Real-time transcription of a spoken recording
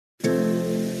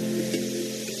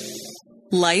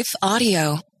Life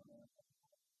Audio.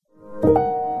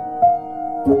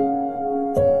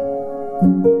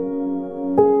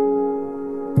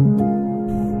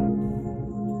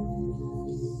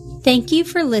 Thank you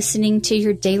for listening to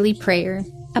Your Daily Prayer,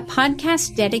 a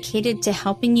podcast dedicated to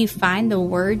helping you find the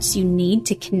words you need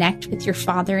to connect with your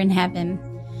Father in heaven.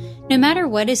 No matter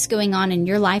what is going on in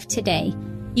your life today,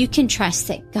 you can trust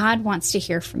that God wants to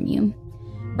hear from you.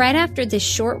 Right after this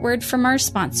short word from our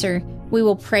sponsor, we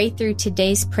will pray through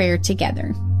today's prayer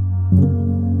together.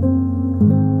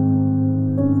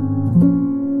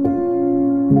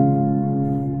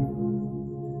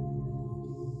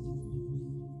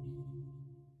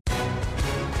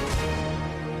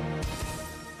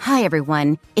 Hi,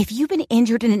 everyone. If you've been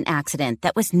injured in an accident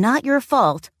that was not your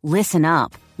fault, listen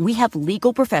up. We have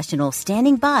legal professionals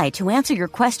standing by to answer your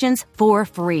questions for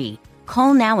free.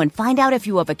 Call now and find out if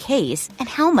you have a case and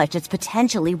how much it's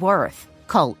potentially worth.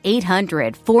 Call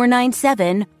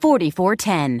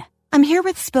 800-497-4410. I'm here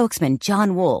with spokesman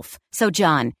John Wolf. So,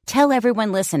 John, tell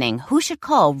everyone listening who should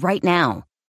call right now.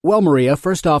 Well, Maria,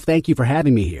 first off, thank you for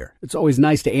having me here. It's always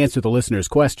nice to answer the listeners'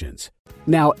 questions.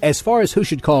 Now, as far as who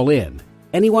should call in,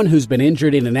 anyone who's been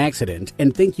injured in an accident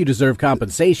and think you deserve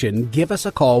compensation, give us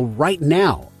a call right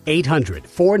now.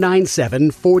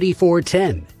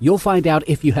 800-497-4410. You'll find out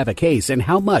if you have a case and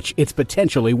how much it's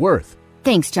potentially worth.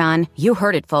 Thanks, John. You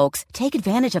heard it, folks. Take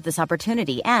advantage of this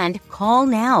opportunity and call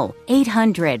now.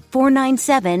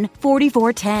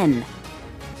 800-497-4410.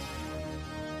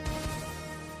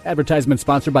 Advertisement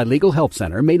sponsored by Legal Help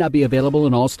Center. May not be available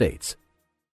in all states.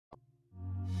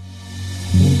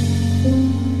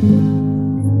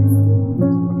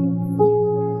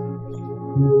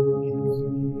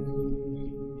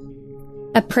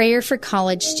 A Prayer for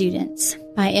College Students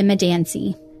by Emma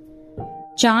Danzey.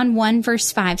 John 1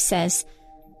 verse 5 says,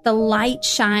 "The light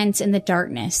shines in the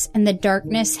darkness, and the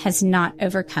darkness has not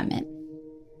overcome it."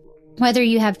 Whether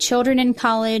you have children in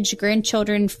college,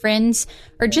 grandchildren, friends,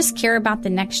 or just care about the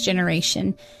next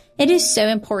generation, it is so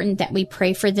important that we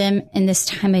pray for them in this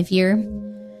time of year.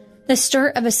 The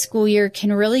start of a school year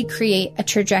can really create a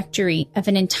trajectory of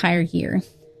an entire year.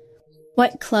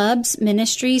 What clubs,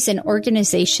 ministries, and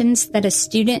organizations that a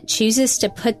student chooses to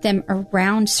put them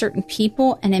around certain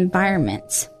people and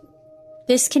environments.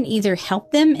 This can either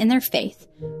help them in their faith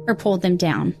or pull them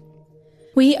down.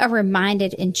 We are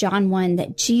reminded in John 1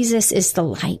 that Jesus is the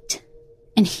light,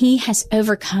 and he has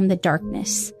overcome the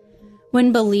darkness.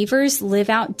 When believers live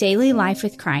out daily life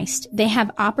with Christ, they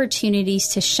have opportunities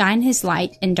to shine his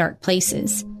light in dark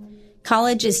places.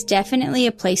 College is definitely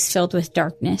a place filled with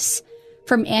darkness.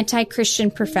 From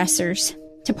anti-Christian professors,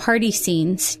 to party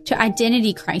scenes, to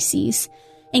identity crises,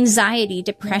 anxiety,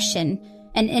 depression,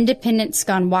 and independence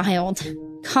gone wild,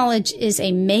 college is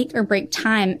a make or break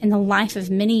time in the life of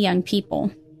many young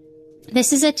people.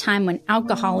 This is a time when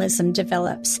alcoholism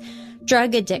develops,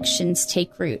 drug addictions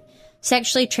take root,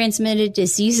 sexually transmitted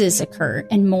diseases occur,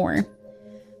 and more.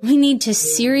 We need to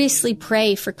seriously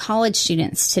pray for college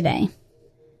students today.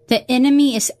 The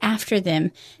enemy is after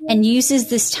them and uses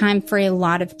this time for a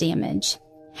lot of damage.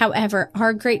 However,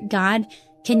 our great God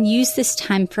can use this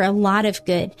time for a lot of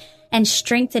good and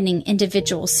strengthening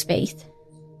individuals' faith.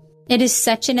 It is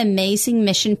such an amazing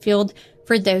mission field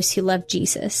for those who love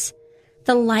Jesus.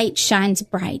 The light shines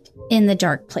bright in the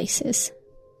dark places.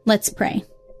 Let's pray.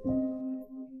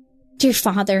 Dear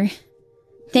Father,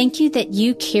 thank you that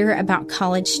you care about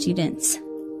college students.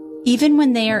 Even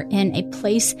when they are in a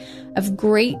place of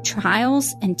great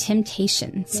trials and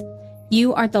temptations,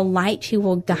 you are the light who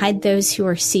will guide those who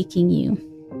are seeking you.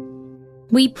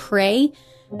 We pray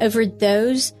over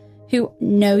those who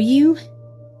know you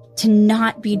to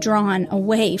not be drawn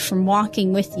away from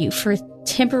walking with you for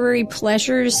temporary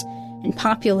pleasures and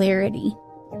popularity.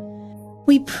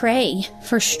 We pray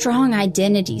for strong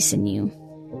identities in you.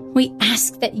 We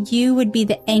ask that you would be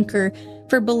the anchor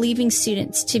for believing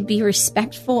students to be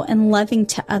respectful and loving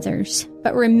to others,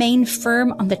 but remain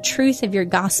firm on the truth of your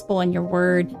gospel and your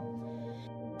word.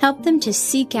 Help them to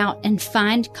seek out and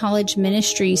find college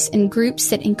ministries and groups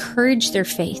that encourage their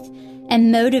faith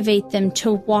and motivate them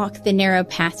to walk the narrow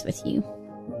path with you.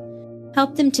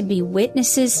 Help them to be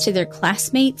witnesses to their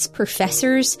classmates,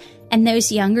 professors, and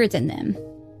those younger than them.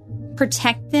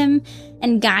 Protect them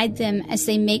and guide them as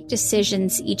they make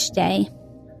decisions each day.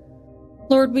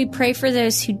 Lord, we pray for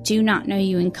those who do not know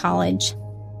you in college.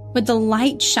 Would the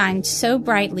light shine so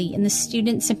brightly in the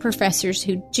students and professors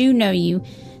who do know you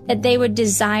that they would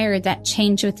desire that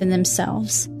change within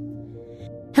themselves.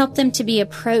 Help them to be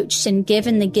approached and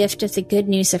given the gift of the good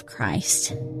news of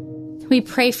Christ. We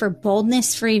pray for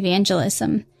boldness for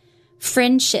evangelism,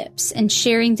 friendships, and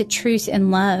sharing the truth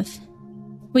in love.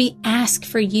 We ask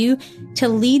for you to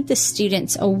lead the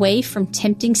students away from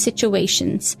tempting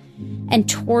situations and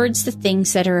towards the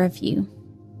things that are of you.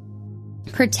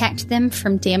 Protect them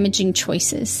from damaging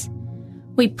choices.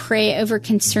 We pray over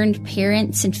concerned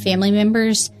parents and family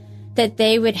members that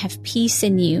they would have peace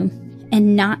in you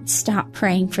and not stop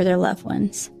praying for their loved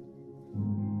ones.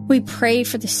 We pray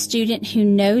for the student who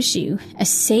knows you as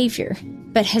Savior,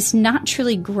 but has not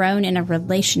truly grown in a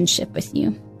relationship with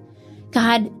you.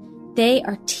 God, they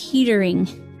are teetering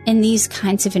in these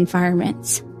kinds of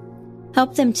environments.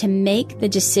 Help them to make the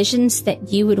decisions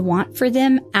that you would want for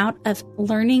them out of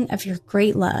learning of your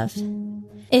great love.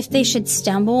 If they should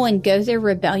stumble and go their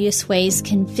rebellious ways,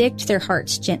 convict their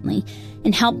hearts gently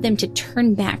and help them to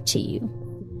turn back to you.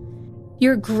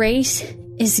 Your grace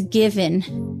is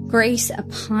given, grace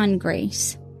upon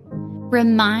grace.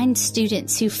 Remind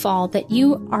students who fall that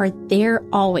you are there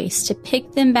always to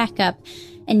pick them back up,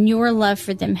 and your love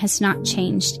for them has not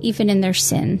changed, even in their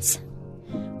sins.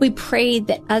 We pray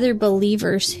that other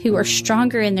believers who are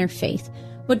stronger in their faith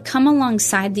would come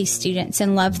alongside these students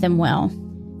and love them well.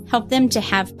 Help them to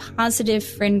have positive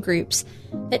friend groups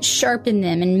that sharpen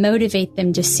them and motivate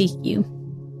them to seek you.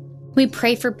 We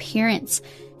pray for parents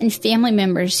and family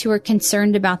members who are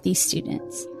concerned about these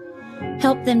students.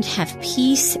 Help them to have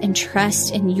peace and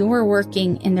trust in your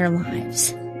working in their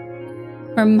lives.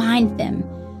 Remind them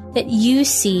that you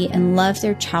see and love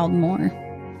their child more.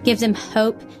 Give them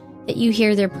hope that you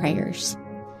hear their prayers.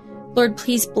 Lord,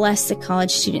 please bless the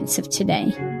college students of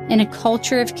today. In a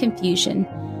culture of confusion,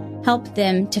 help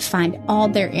them to find all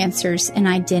their answers and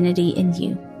identity in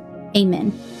you.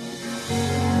 Amen.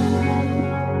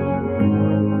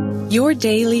 Your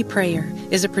Daily Prayer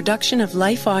is a production of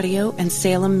Life Audio and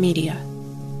Salem Media.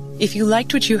 If you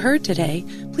liked what you heard today,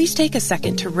 please take a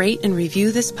second to rate and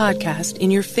review this podcast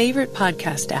in your favorite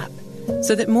podcast app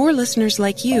so that more listeners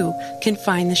like you can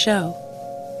find the show.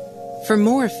 For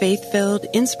more faith-filled,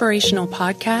 inspirational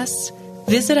podcasts,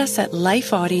 visit us at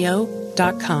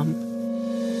lifeaudio.com.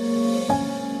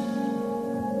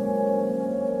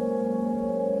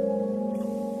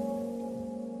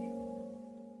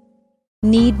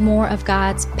 Need more of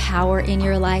God's power in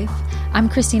your life? I'm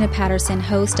Christina Patterson,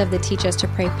 host of the Teach Us to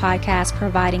Pray podcast,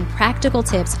 providing practical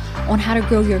tips on how to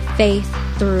grow your faith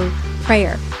through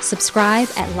prayer. Subscribe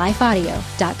at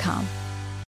lifeaudio.com.